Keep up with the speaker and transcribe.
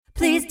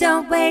Please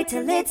don't wait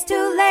till it's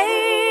too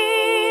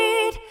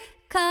late.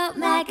 Call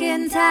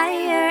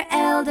McIntyre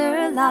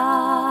Elder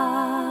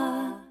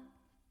Law.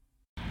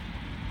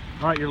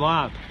 All right, you're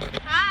live.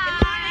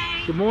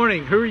 Hi. Good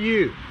morning. Who are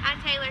you? I'm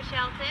Taylor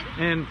Shelton.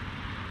 And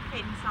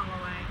Hayden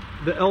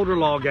Soloway. the Elder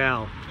Law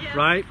gal, Yes.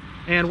 right?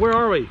 And where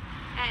are we?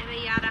 At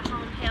Beata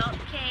Home Health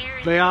Care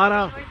in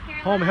Beata Shelby, North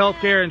Carolina. Home Health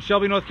Care in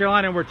Shelby, North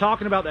Carolina, and we're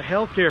talking about the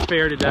healthcare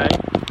fair today.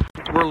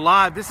 We're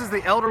live. This is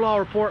the Elder Law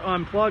Report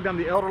Unplugged. I'm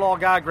the Elder Law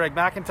guy, Greg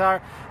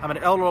McIntyre. I'm an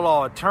elder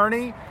law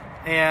attorney,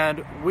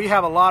 and we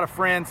have a lot of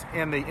friends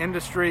in the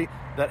industry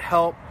that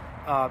help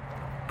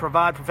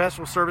provide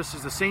professional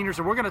services to seniors.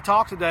 And we're going to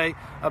talk today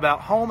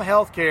about home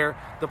health care,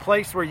 the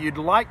place where you'd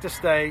like to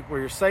stay, where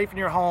you're safe in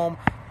your home,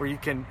 where you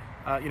can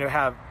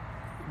have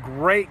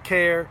great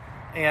care.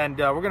 And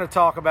we're going to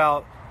talk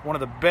about one of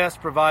the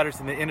best providers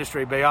in the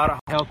industry, Beata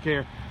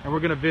Healthcare, and we're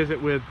going to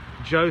visit with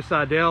Joe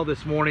Seidel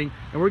this morning,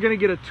 and we're going to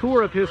get a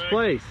tour of his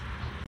place.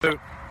 So,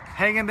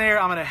 hang in there.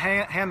 I'm going to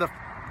hand the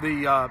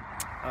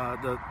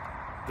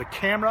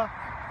camera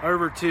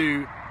over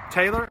to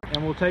Taylor,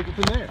 and we'll take it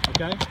from there.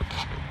 Okay.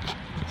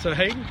 So,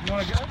 Hayden, you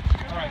want to go?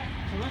 All right.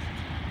 So let's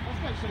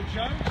go. So,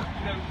 Joe,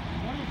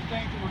 one of the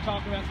things that we're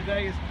talking about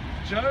today is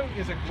Joe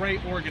is a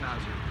great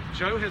organizer.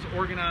 Joe has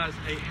organized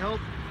a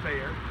health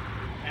fair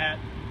at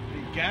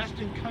the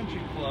Gaston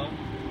Country Club,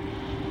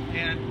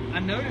 and I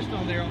noticed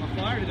on there on the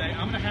flyer today,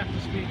 I'm going to have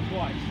to speak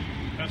twice.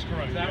 That's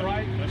correct. Is that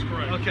right? That's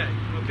correct. Okay.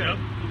 Yep.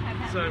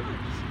 So,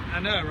 I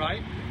know,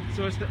 right?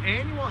 So it's the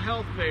annual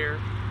health fair.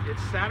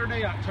 It's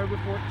Saturday, October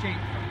 14th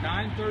from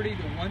 9:30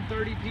 to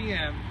 1:30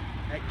 p.m.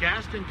 at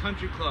Gaston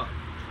Country Club.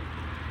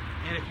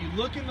 And if you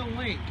look in the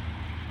link,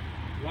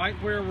 right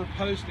where we're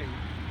posting,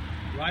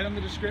 right on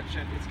the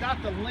description, it's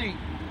got the link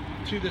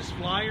to this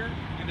flyer.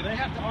 And do they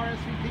have to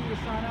RSVP to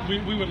sign up? We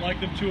would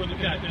like them to. In the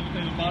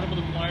bottom of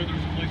the flyer,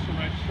 there's a place to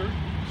register.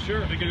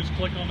 Sure. They can just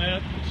click on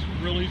that. It's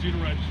real easy to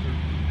register.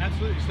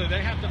 Absolutely. So they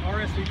have to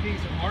RSVP.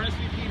 So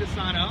RSVP to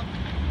sign up.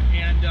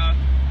 And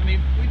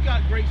we've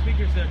got great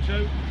speakers there.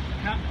 Joe,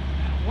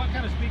 what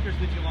kind of speakers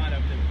did you line up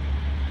to?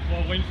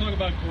 Well, when you talk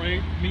about great,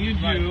 me and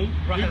you,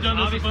 Right. we've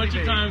done this a bunch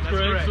of times, That's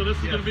Greg. correct. So this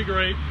is Yes. going to be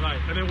great. Right.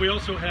 And then we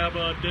also have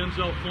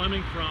Denzel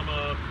Fleming from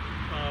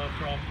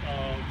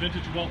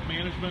Vintage Wealth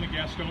Management in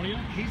Gastonia.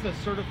 He's a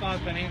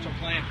certified financial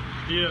planner.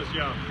 He is,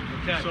 yeah.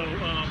 Okay. So,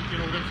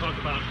 we're going to talk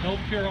about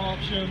healthcare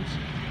options.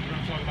 We're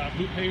going to talk about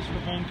who pays for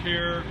home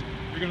care.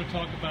 We're going to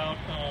talk about,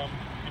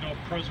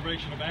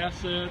 preservation of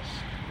assets,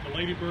 the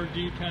Ladybird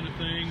deed kind of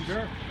things.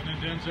 Sure. And then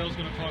Denzel's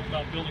going to talk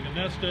about building a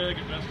nest egg,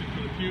 investing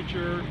for the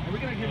future. Are we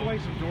going to give away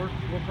some door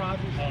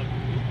prizes?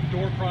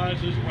 Door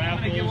prizes, I'm raffles.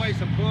 going to give away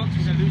some books.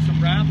 We're going to do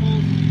some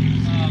raffles.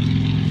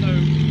 So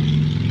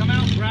come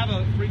out and grab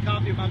a free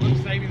copy of my book,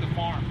 Saving the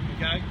Farm.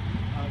 Okay.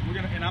 I'm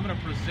going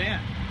to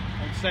present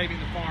on saving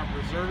the farm,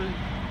 preserving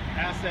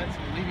assets,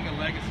 and leaving a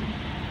legacy.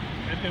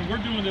 And we're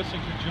doing this in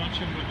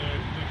conjunction with the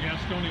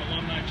Gastonia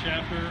Alumni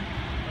Chapter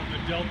of the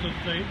Delta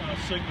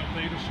Sigma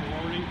Theta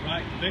sorority.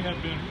 Right. They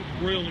have been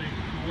really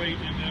great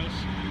in this.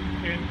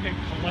 And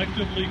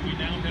collectively, we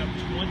now have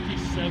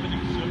 27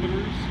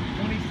 exhibitors.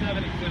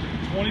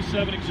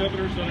 27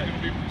 exhibitors that are going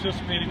to be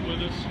participating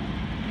with us.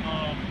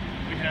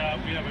 We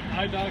have an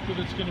eye doctor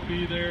that's going to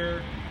be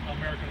there,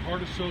 American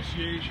Heart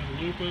Association,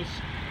 Lupus.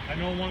 I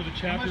know one of the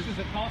How chapters. much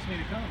does it cost me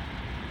to come?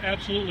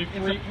 Absolutely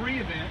free. It's a free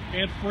event.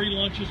 And free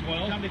lunch as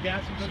well. Come to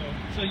Gaston.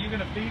 So you're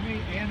going to feed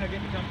me, and I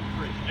get to come for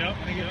free. Yep.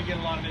 And I get to get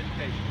a lot of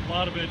education. A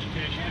lot of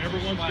education. And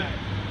Everyone's swag.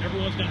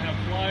 going to have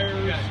flyers,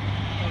 Okay.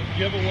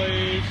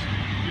 Giveaways.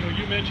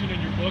 You mentioned in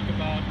your book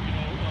about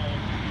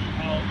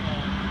how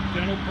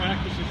dental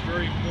practice is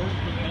very important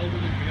for the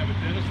elderly. We have a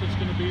dentist that's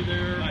going to be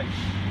there. Right.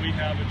 We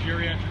have a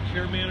geriatric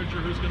care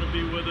manager who's going to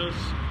be with us.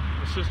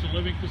 Assisted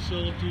living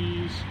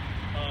facilities.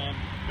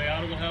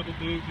 Beata will have a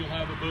booth. You'll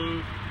have a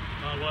booth.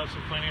 We'll have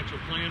some financial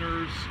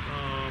planners.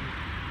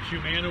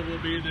 Humana will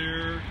be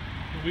there.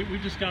 We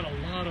just got a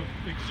lot of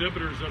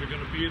exhibitors that are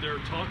going to be there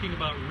talking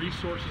about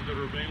resources that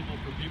are available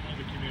for people in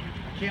the community.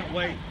 Can't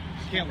wait.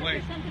 Can't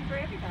wait. There's something for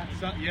everybody.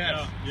 Yes.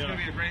 Yeah. It's going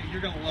to be a great.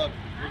 You're going to love it.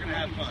 You're going to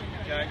have fun.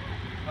 Okay.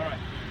 All right.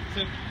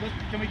 So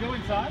can we go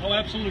inside? Oh,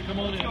 absolutely. Come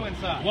on Let's in. go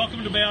inside.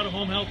 Welcome to Beata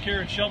Home Health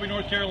Care in Shelby,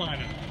 North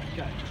Carolina.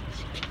 Okay.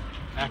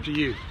 After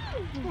you.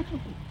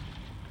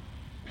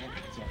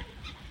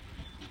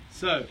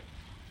 So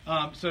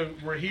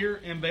we're here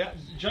in Beata.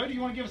 Joe, do you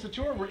want to give us a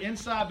tour? We're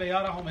inside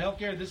Beata Home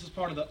Healthcare. This is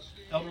part of the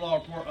Elder Law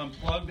Report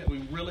Unplugged that we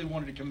really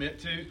wanted to commit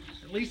to,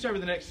 at least over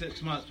the next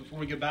 6 months before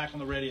we get back on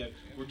the radio.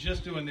 We're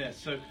just doing this.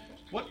 So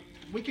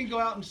we can go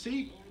out and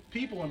see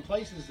people and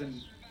places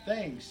and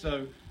things.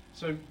 So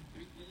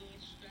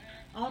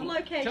On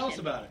location. tell us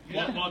about it.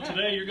 Yeah. Well,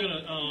 today you're going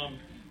to,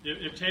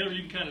 if Taylor,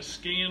 you can kind of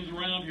scan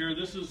around here.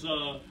 This is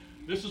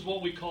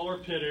what we call our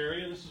pit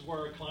area. This is where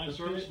our client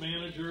service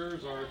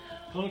managers, our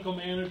clinical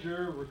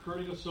manager,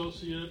 recruiting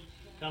associate,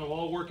 kind of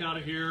all work out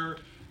of here.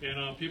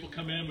 And people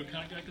come in. We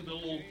kind of got the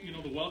little,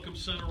 the welcome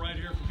center right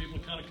here for people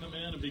to kind of come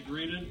in and be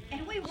greeted.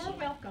 And we were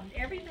welcomed.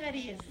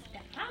 Everybody is,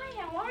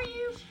 hi, how are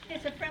you?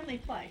 It's a friendly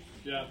place.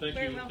 Yeah, thank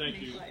Very you, welcoming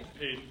place.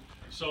 Hayden.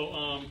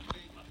 So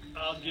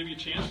I'll give you a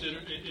chance to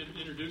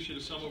introduce you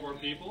to some of our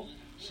people.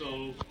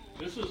 So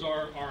this is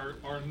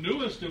our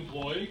newest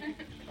employee,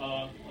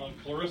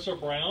 Clarissa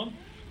Brown.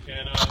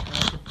 And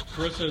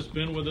Clarissa has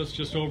been with us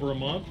just over a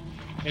month.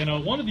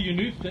 And one of the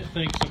unique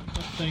things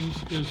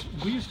is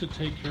we used to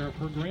take care of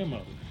her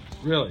grandmother.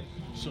 Really?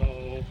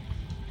 So.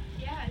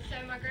 Yeah,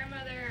 so my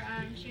grandmother,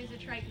 she was a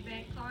Trach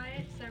Bank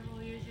client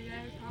several years ago,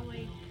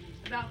 probably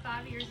about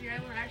 5 years ago.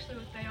 We were actually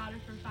with Bayada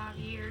for 5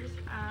 years.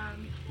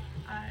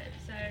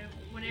 So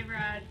whenever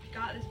I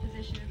got this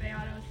position at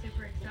Bayada, I was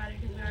super excited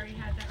because we already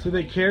had that. So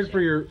they cared for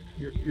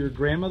your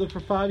grandmother for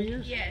 5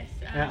 years? Yes.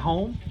 At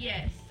home?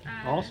 Yes.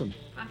 Awesome.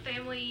 My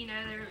family,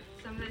 there are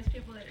some of those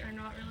people that are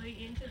not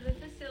really into the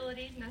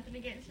facilities. Nothing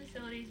against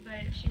facilities,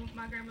 but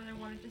my grandmother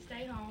wanted to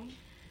stay home.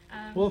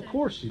 Well, of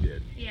course she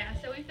did. Yeah,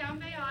 so we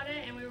found Bayada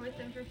and we were with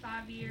them for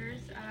 5 years.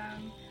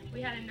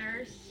 We had a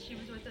nurse. She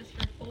was with us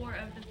for 4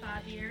 of the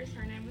 5 years.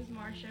 Her name was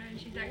Marcia, and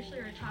she's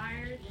actually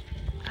retired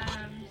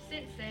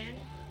since then.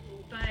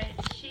 But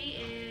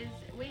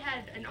we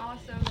had an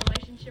awesome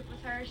relationship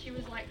with her. She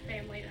was like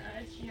family to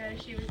us.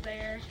 She was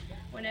there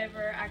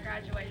whenever I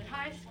graduated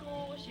high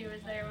school. She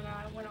was there when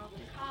I went off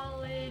to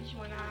college,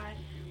 when I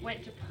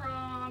went to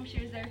prom.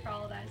 She was there for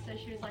all of that. So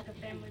she was like a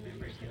family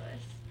member to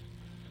us.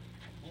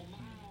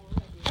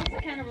 That's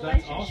the kind of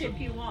relationship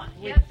awesome. You want.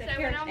 With Yep, the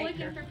so when I'm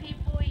caretaker. looking for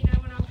people,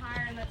 when I'm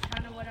hiring, that's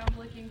kind of what I'm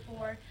looking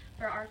for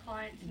our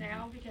clients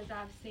now, because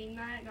I've seen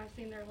that and I've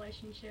seen the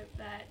relationship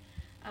that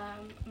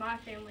my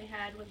family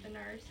had with the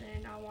nurse,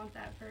 and I want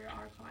that for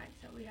our clients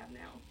that we have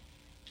now.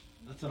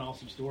 That's an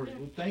awesome story.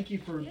 Well, thank you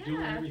for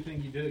doing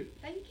everything you do.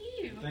 Thank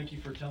you. Thank you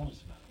for telling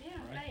us about it.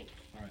 Yeah, thanks.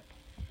 All right.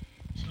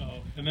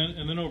 So, and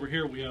then over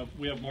here we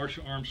have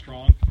Marcia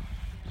Armstrong.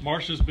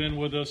 Marcia's been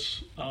with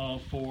us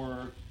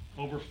for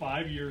over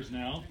 5 years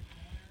now.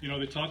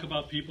 They talk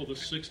about people the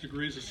 6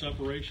 degrees of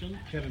separation.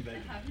 Kevin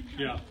Bacon.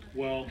 Yeah.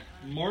 Well,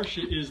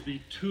 Marcia is the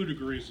 2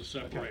 degrees of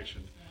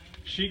separation.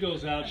 She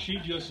goes out. She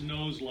just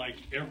knows like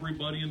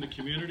everybody in the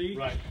community.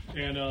 Right.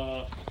 And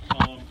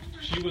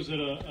she was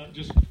at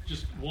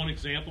just one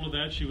example of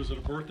that. She was at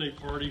a birthday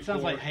party.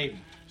 Sounds like Hayden.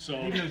 So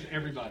he knows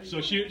everybody.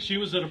 So she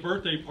was at a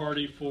birthday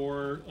party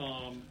for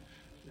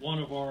one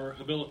of our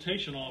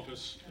rehabilitation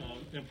office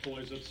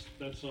employees.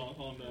 That's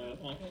on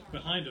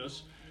behind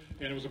us,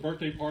 and it was a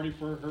birthday party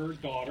for her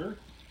daughter,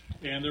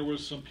 and there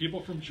was some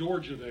people from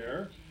Georgia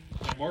there.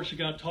 And Marcia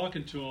got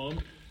talking to them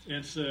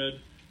and said,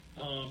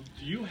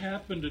 do you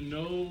happen to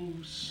know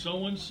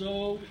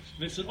so-and-so? And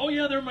they said, oh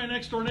yeah, they're my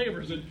next door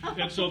neighbors.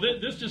 And so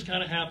this just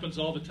kind of happens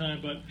all the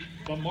time.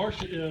 But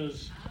Marcia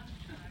is,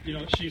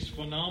 she's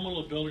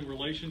phenomenal at building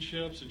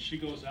relationships, and she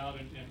goes out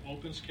and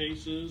opens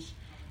cases.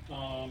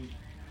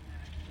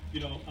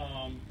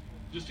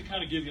 Just to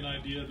kind of give you an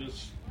idea of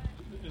this,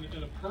 in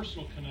a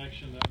personal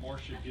connection that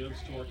Marcia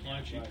gives to our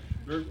clients. You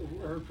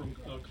heard from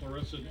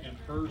Clarissa and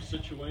her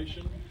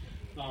situation.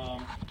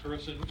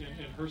 Clarissa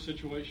and her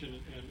situation,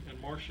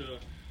 and Marcia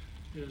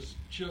is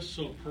just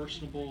so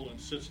personable and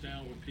sits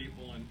down with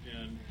people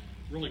and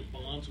really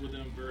bonds with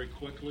them very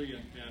quickly.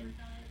 And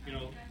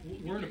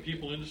we're in a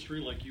people industry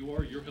like you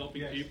are. You're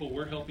helping people.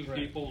 We're helping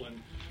people,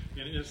 and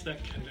it's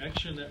that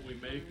connection that we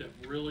make that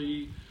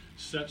really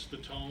sets the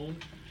tone.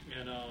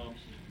 And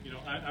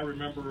I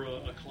remember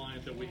a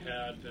client that we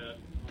had that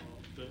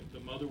the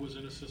mother was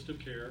in assistive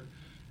care,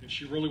 and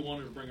she really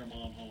wanted to bring her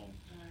mom home.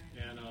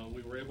 And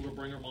we were able to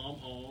bring her mom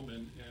home,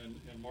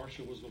 and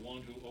Marcia was the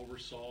one who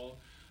oversaw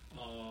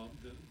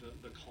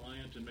the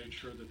client and made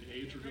sure that the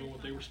aides were doing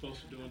what they were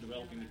supposed to do in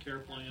developing the care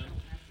plan.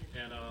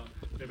 And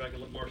maybe I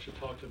can let Marcia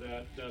talk to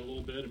that a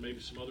little bit, and maybe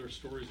some other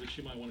stories that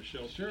she might want to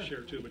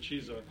share too. But she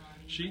is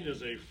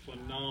a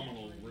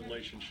phenomenal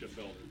relationship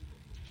builder.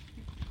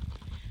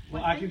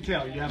 Well, I can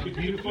tell you have a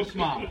beautiful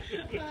smile.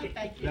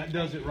 Thank you. That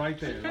does it right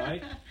there,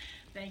 right?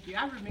 Thank you.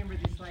 I remember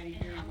this lady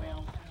very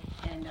well,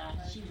 and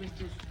she was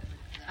just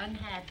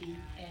unhappy,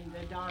 and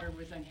the daughter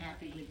was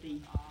unhappy with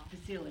the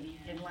facility.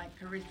 And like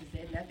Carissa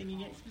said, nothing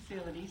against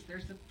facilities.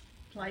 There's a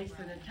place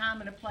and a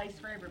time and a place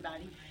for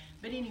everybody.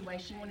 But anyway,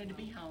 she wanted to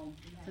be home.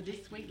 So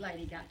this sweet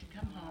lady got to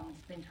come home and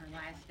spend her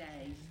last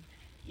days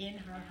in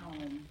her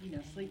home,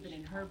 sleeping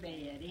in her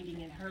bed, eating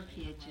in her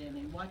kitchen,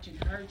 and watching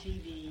her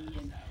TV.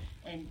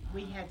 And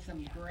we had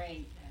some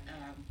great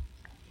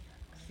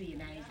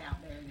CNAs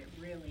out there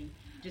that really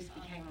just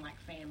became like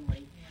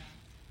family.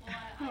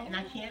 And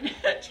I can't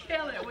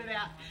tell it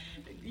without,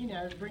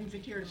 it brings a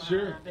tear to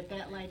my eye. But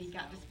that lady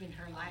got to spend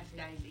her last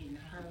days in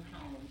her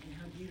home, in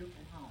her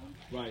beautiful home.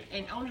 Right.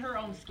 And on her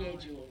own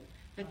schedule.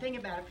 The thing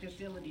about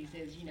facilities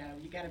is, you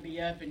got to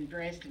be up and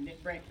dressed and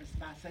at breakfast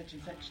by such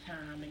and such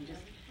time. And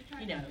just,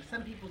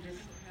 some people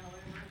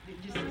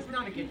it's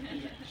not a good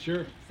fit.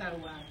 Sure. So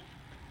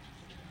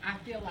I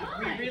feel like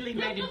we really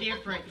made a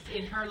difference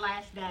in her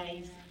last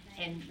days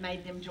and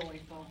made them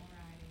joyful.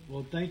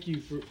 Well, thank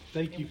you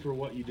for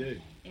what you do.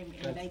 And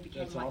That's- they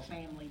became that's like awesome.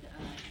 family to us.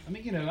 I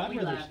mean, you know, I'd We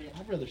rather love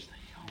it. stay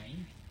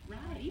home. Right,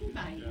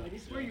 anybody Yeah, would.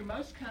 It's where yeah. you're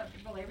most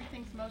comfortable.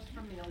 Everything's most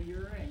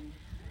familiar, and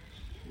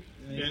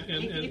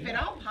And if at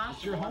all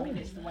possible, I home. mean,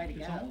 it's the way to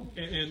It's go. home.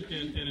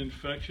 And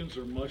infections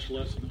are much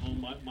less at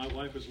home. My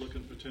wife is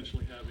looking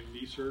potentially having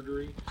knee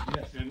surgery.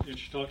 Yes. And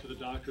she talked to the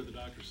doctor. The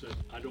doctor said,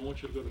 I don't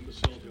want you to go to the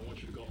facility. I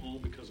want you to go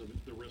home because of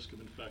the risk of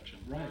infection.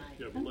 Right.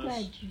 You have I'm less.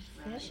 glad you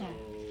said So,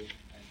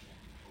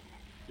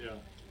 that. yeah.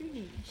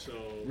 So.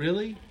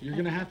 Really? You're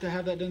gonna have to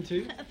have that done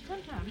too?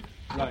 Sometimes.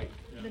 Right.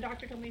 Yeah. The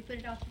doctor told me to put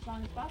it off as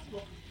long as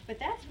possible, but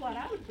that's what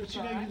I would But you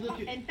prefer. know, you look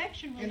at-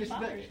 Infection And really it's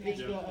bothers me.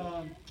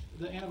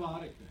 the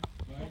antibiotic thing,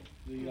 right?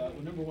 Well,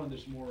 number one,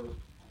 there's more.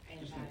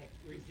 Antibiotic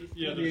resistance.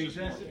 Yeah, the there's just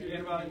excessive more-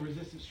 antibiotic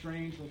resistant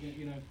strains, looking,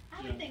 you know.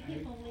 I would think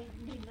people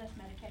need less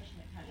medication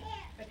at home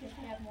because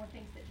they have more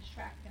things that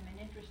distract them and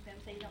interest them,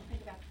 so you don't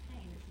think about the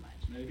pain as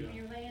much. Maybe. If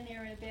you're laying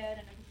there in a bed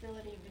in a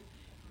facility with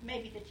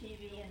maybe the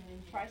TV and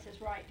Price is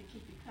Right to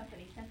keep you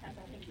company, sometimes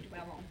I think you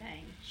dwell on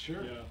pain.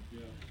 Sure. Yeah, yeah.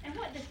 And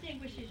what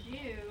distinguishes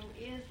you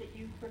is that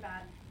you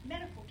provide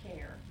medical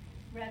care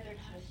rather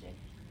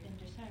than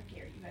just home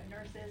care. You have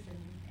nurses and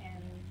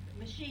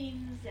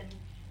machines and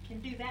can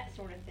do that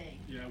sort of thing.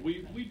 Yeah,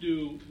 we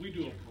do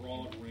a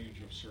broad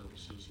range of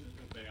services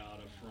at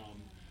Beata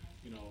from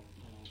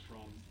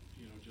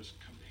just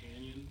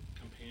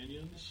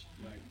companions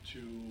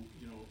to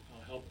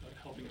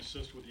helping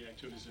assist with the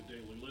activities of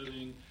daily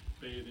living,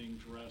 bathing,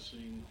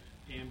 dressing,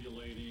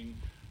 ambulating.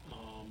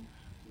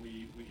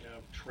 We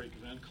have trach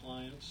vent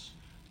clients.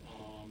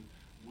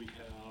 We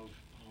have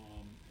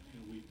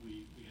we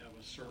have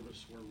a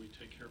service where we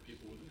take care of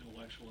people with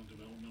intellectual and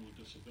developmental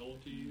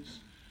disabilities.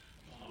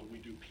 We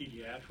do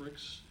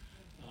pediatrics.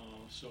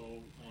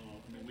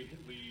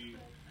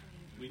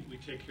 We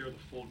take care of the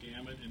full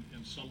gamut.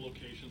 In some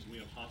locations, we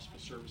have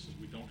hospice services.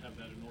 We don't have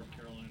that in North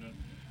Carolina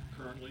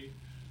currently.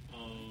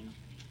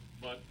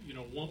 But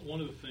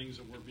one of the things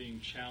that we're being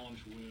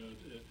challenged with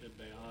at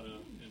Beata,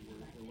 and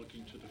we're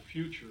looking to the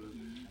future,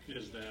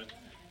 is that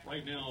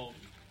right now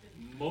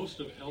most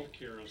of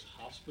healthcare is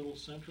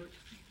hospital-centric,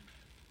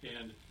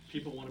 and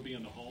people want to be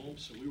in the home.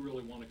 So we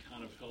really want to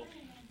kind of help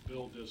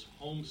build this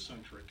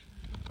home-centric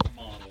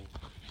model.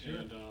 Sure.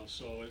 And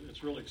so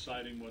it's really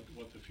exciting what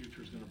the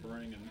future is going to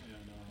bring.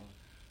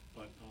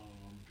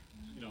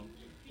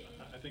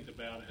 I think the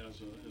Beata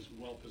is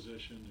well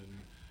positioned,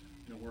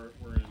 and we're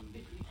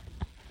in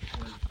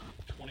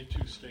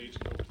 22 states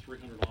with over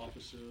 300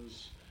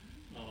 offices.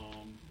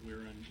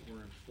 We're in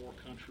 4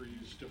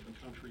 countries,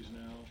 different countries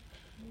now.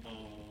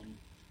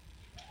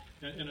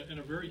 And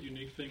a very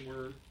unique thing,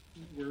 we're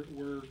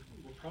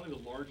probably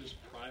the largest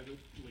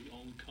privately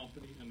owned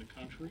company in the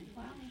country.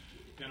 Wow.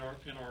 And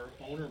our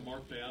owner,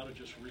 Mark Beata,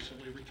 just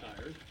recently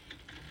retired.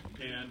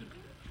 And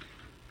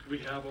we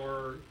have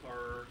our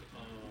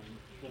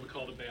what we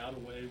call the Beata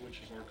Way, which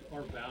is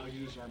our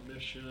values, our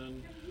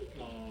mission.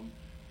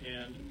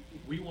 And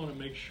we want to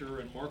make sure,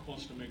 and Mark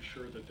wants to make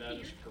sure that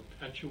is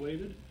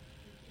perpetuated.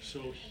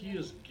 So he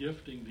is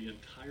gifting the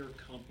entire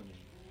company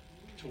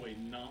to a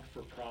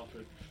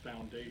not-for-profit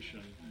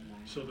foundation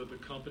so that the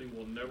company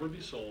will never be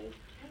sold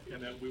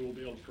and that we will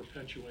be able to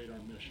perpetuate our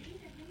mission.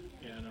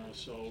 And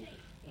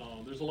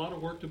there's a lot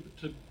of work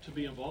to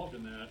be involved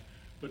in that,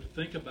 but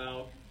think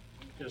about,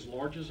 as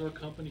large as our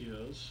company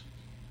is,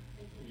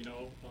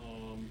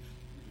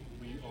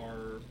 we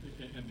are,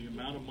 and the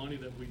amount of money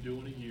that we do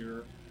in a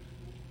year,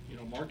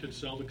 Mark could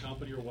sell the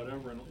company or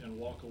whatever and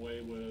walk away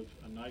with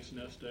a nice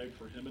nest egg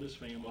for him and his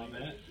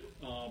family.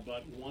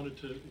 But wanted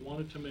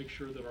to make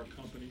sure that our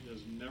company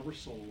is never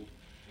sold,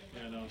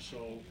 and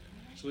so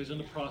he's in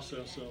the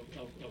process of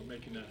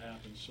making that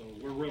happen. So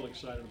we're really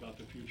excited about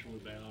the future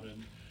with that,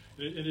 and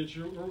it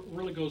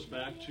really goes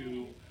back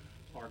to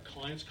our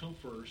clients come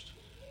first,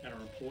 and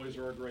our employees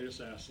are our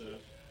greatest asset.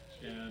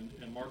 And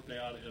Mark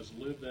Beata has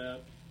lived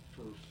that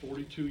for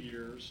 42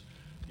 years.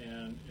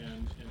 And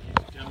he's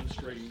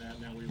demonstrating that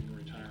now even in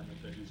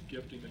retirement, that he's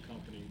gifting the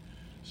company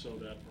so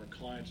that our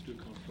clients do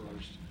come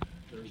first.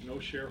 There's no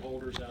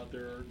shareholders out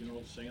there,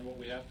 saying what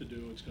we have to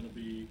do. It's going to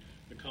be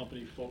the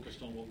company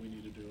focused on what we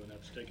need to do, and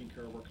that's taking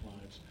care of our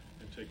clients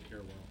and taking care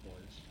of our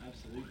employees.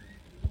 Absolutely.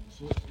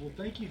 So, well,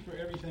 thank you for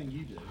everything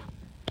you do,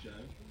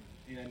 Joe.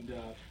 And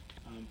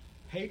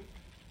hey,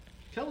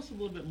 tell us a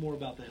little bit more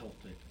about the health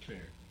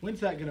fair. When's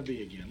that going to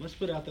be again? Let's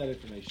put out that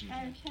information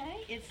again.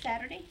 Okay, it's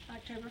Saturday,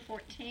 October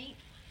 14th.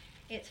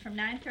 It's from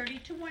 9:30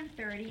 to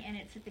 1:30, and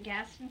it's at the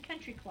Gaston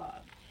Country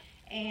Club.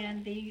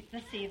 And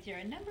let's see, is there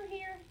a number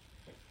here?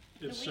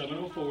 It's that we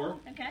can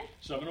call?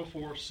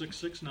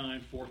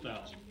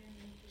 704-669-4000.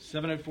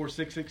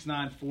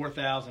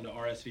 704-669-4000 to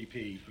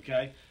RSVP,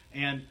 okay?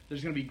 And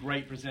there's going to be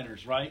great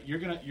presenters, right? You're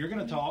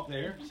gonna talk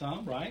there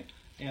some, right?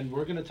 And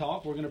we're going to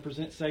talk. We're going to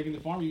present Saving the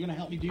Farm. Are you going to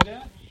help me do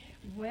that?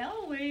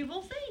 Well, we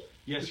will see.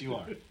 Yes, you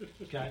are.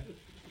 Okay.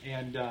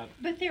 And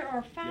But there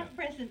are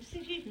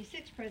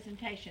 6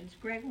 presentations.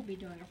 Greg will be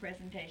doing a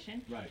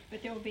presentation. Right.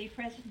 But there will be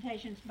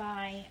presentations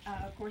by,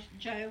 of course,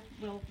 Joe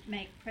will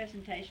make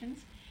presentations.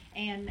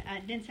 and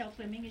Denzel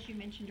Fleming, as you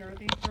mentioned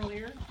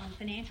earlier, on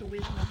Financial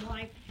Wisdom of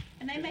Life.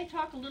 And they may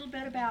talk a little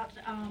bit about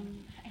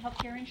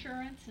healthcare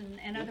insurance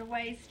and other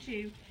ways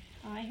to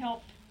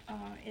help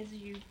as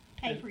you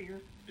pay for your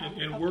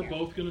and we're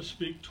both going to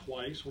speak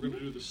twice. We're going to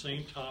do the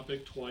same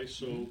topic twice.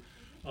 So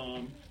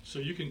so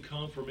you can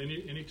come from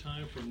any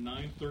time from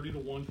 9:30 to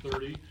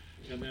 1:30.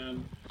 And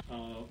then,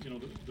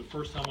 the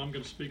first time I'm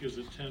going to speak is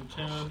at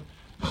 10:10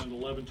 and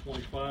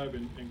 11:25,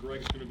 and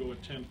Greg's going to go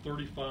at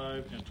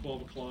 10:35 and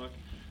 12 o'clock,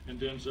 and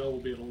Denzel will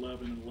be at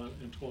 11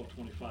 and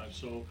 12:25.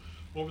 So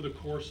over the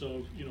course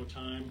of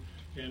time,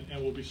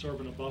 and we'll be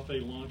serving a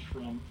buffet lunch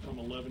from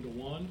 11 to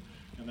 1,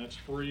 and that's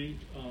free.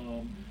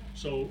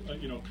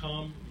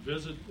 Come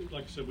visit.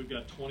 Like I said, we've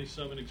got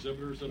 27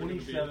 exhibitors that are going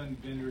to be. 27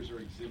 vendors or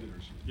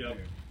exhibitors. Yep.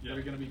 That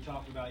are going to be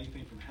talking about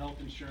anything from health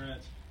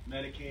insurance,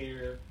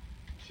 Medicare,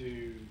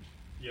 to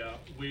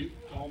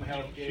home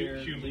health care,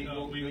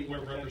 legal we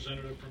have a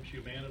representative from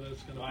Humana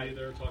that's going to be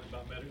there talking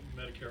about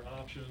Medicare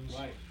options.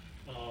 Right.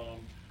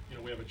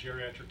 We have a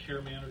geriatric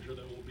care manager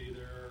that will be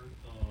there.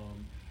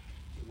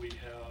 We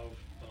have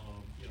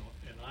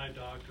an eye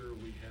doctor.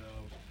 We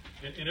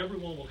have, and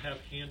everyone will have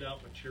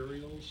handout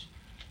materials,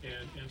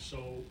 and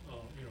so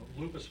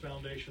Lupus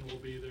Foundation will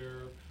be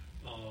there.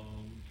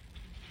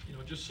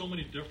 Just so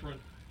many different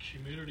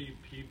community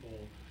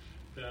people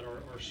that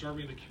are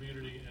serving the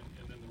community,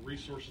 and then the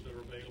resources that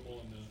are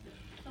available.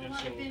 A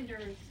lot of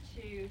vendors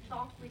to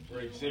talk with you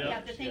exhibitors.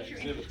 about the things you're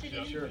interested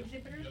in, Sure.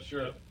 exhibitors.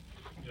 Sure.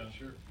 Yeah,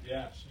 sure.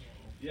 Yeah.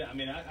 Yeah, I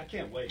mean, I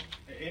can't wait.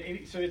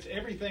 So it's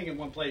everything in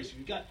one place.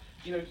 You've got,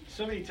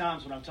 so many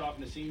times when I'm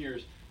talking to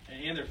seniors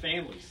and their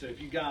families. So if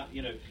you got,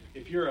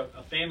 if you're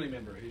a family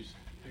member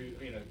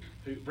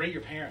who bring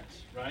your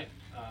parents, right?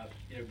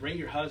 Bring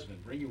your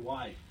husband, bring your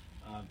wife,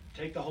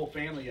 take the whole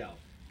family out.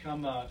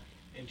 Come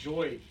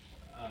enjoy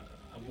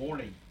a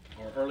morning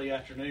or early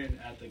afternoon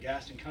at the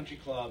Gaston Country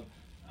Club.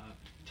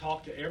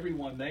 Talk to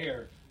everyone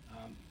there.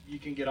 You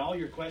can get all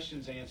your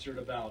questions answered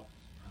about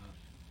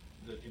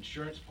the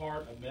insurance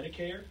part of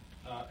Medicare,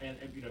 and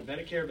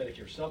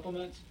Medicare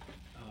supplements,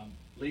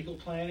 legal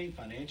planning,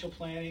 financial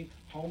planning,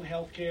 home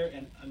health care,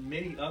 and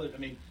many other. I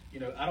mean,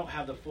 I don't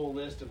have the full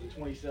list of the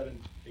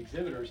 27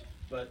 exhibitors,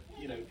 but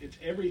it's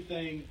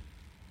everything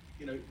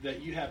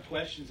that you have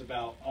questions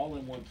about all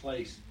in one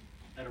place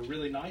at a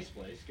really nice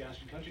place,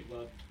 Gaston Country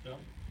Club,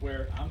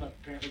 where I'm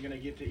apparently going to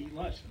get to eat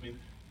lunch. I mean,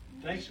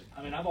 thanks.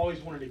 I mean, I've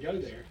always wanted to go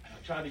there.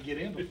 I tried to get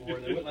in before;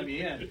 they wouldn't let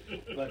me in,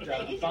 but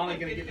I'm finally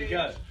going to get to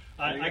go.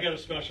 I got a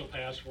special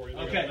pass for you.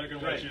 Okay, they're going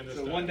to great. let you in this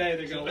So time. one day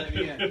they're going to let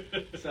me in.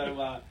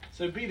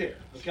 So be there,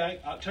 okay?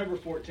 October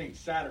 14th,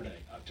 Saturday,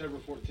 October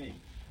 14th.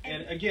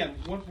 And again,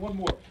 one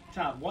more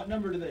time. What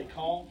number do they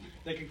call?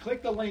 They can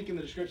click the link in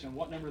the description.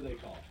 What number do they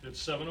call? It's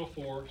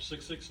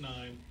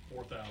 704-669-4000.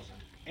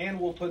 And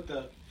we'll put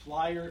the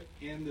flyer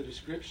in the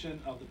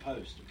description of the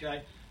post,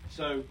 okay?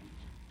 So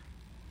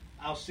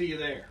I'll see you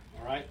there,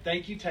 all right?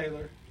 Thank you,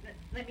 Taylor.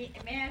 May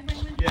I add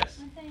one Yes.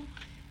 thing?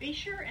 Be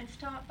sure and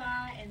stop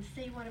by and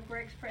see one of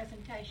Greg's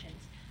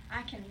presentations.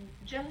 I can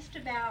just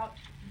about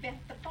bet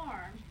the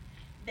farm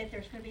that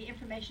there's going to be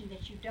information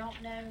that you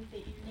don't know that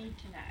you need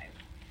to know.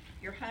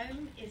 Your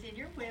home is in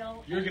your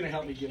will. You're going to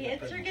help me get that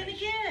Kids are going to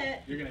presentation. get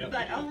it, You're gonna help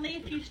but me get it. only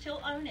if you still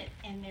own it,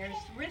 and there's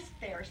risk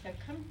there. So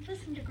come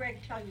listen to Greg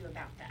tell you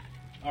about that.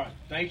 All right.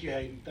 Thank you,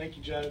 Hayden. Thank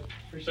you, Joe.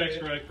 Appreciate Thanks,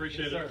 it. Greg.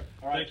 Appreciate Yes, it. sir.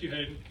 All right. Thank you,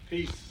 Hayden.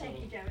 Peace. Thank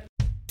you, Joe.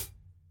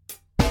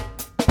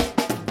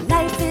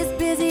 Life is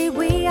busy,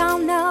 we all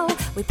know.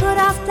 We put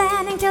off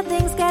planning till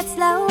things get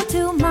slow.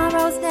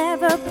 Tomorrow's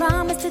never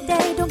promised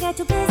today. Don't get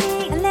too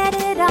busy and let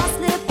it all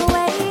slip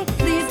away.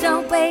 Please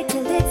don't wait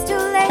till it's too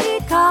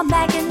late. Call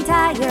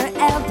McIntyre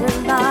Elder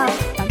Law.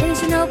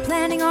 Foundational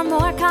planning or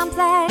more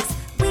complex.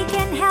 We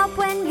can help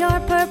when you're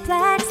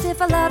perplexed.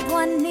 If a loved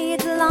one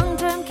needs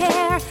long-term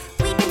care,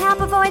 we can help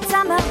avoid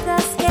some of the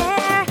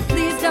scare.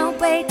 Please don't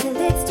wait till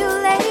it's too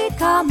late.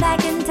 Call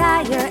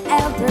McIntyre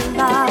Elder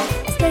Law.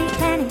 Estate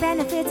planning,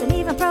 benefits, and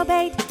even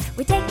probate.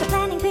 We take the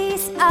planning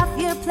piece off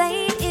your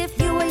plate. If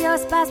you or your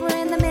spouse were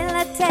in the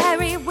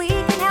military, we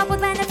can help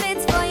with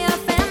benefits for your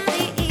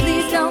family.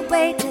 Please don't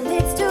wait till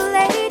it's too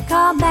late.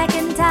 Call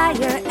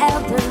McIntyre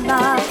Elder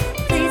Law.